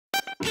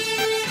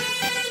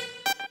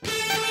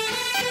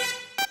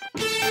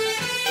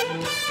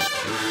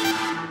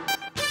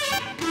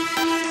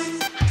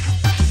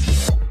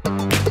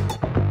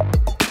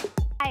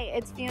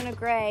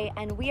Grey,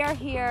 and we are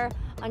here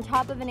on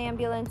top of an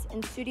ambulance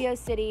in Studio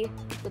City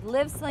with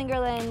Liv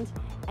Slingerland,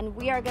 and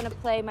we are going to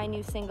play my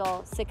new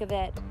single, Sick of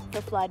It, for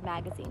Flood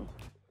magazine.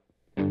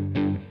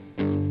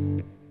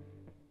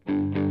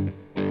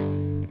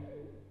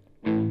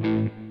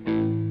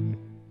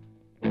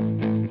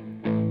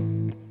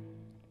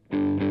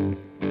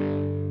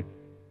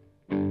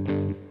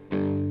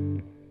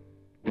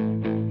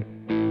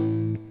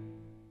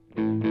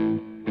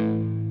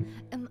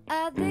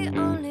 The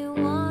only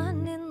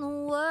one in the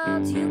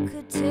world you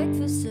could take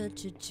for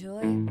such a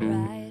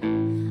joyride.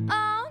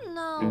 Oh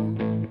no,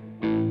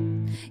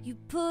 you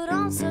put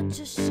on such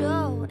a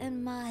show,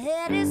 and my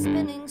head is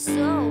spinning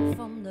so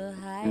from the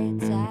high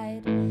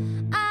tide.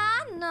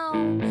 I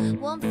know,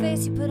 one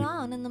face you put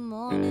on in the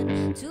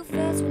morning, two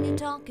faced when you're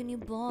talking, you're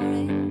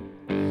boring.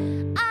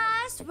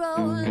 Eyes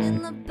roll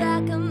in the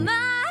back of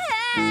my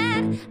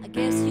head. I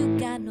guess you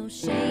got no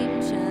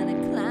shame trying to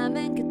climb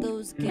and get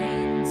those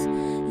gains.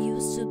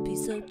 Used to be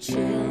so chill,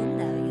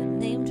 now your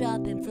name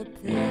dropping for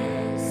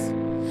pills.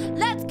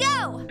 Let's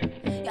go!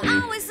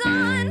 You're always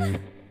on,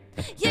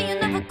 yeah, you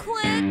never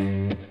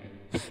quit.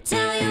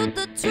 Tell you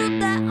the truth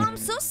that I'm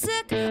so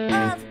sick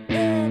of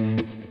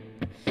it.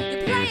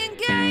 You're playing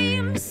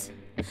games,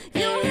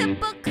 you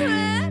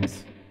hypocrite.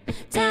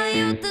 Tell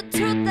you the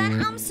truth that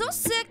I'm so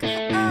sick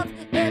of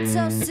it,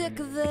 so sick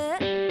of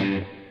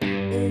it.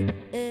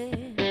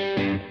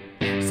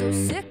 So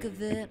sick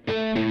of it.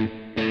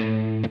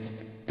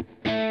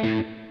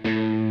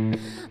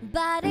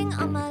 Biting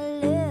on my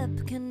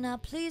lip, can I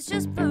please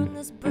just burn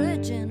this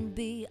bridge and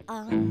be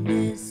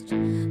honest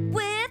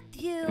with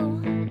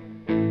you?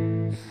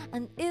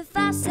 And if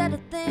I said a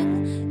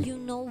thing, you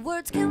know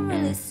words can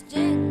really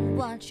sting.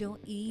 Watch your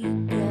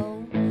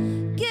ego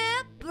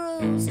get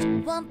bruised.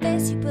 One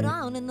face you put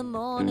on in the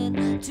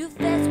morning, two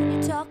faced when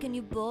you're talking,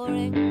 you're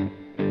boring.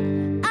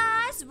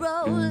 Eyes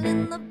roll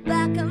in the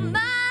back of my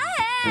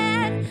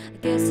head. I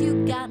guess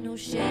you got no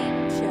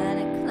shame trying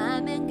to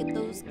climb and get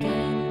those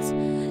gains.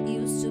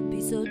 Used to be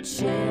so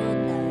chill,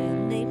 now your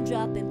name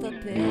dropping for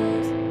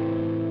pills.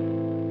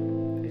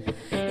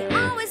 You're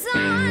always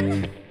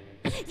on,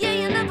 yeah,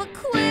 you never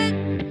quit.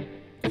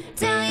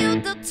 Tell you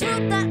the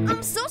truth that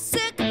I'm so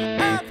sick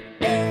of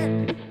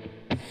it.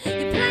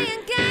 You're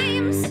playing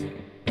games,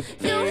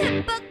 you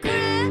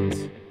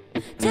hypocrite.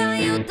 Tell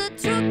you the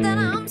truth that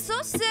I'm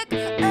so sick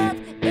of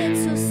it,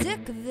 so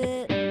sick of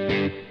it.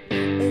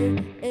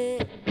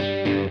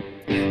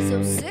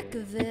 So sick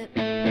of it.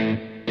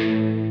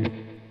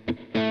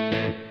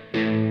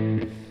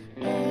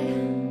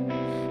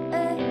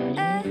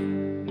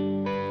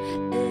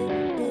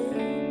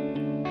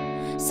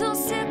 So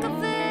sick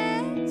of it.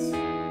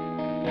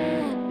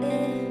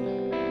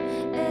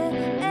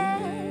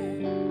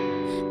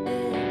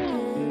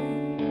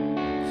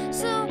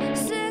 So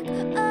sick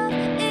of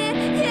it,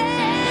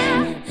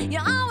 yeah.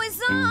 You're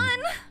always on,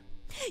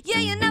 yeah,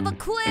 you never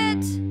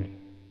quit.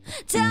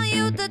 Tell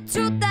you the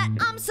truth that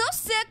I'm so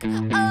sick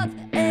of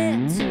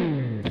it.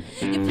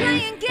 You're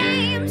playing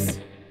games,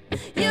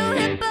 you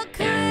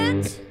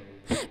hypocrite.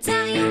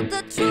 Tell you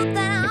the truth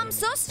that I'm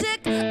so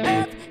sick of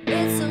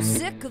it, so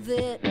sick of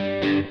it.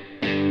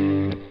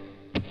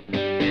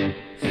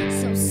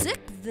 So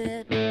sick of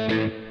it.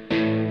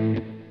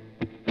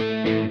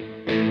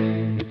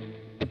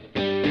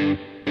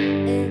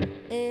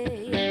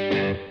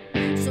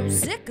 So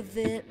sick of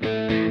it.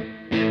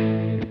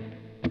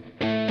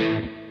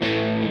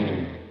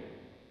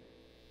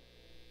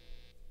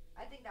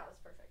 I think that was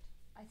perfect.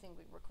 I think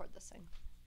we record this thing.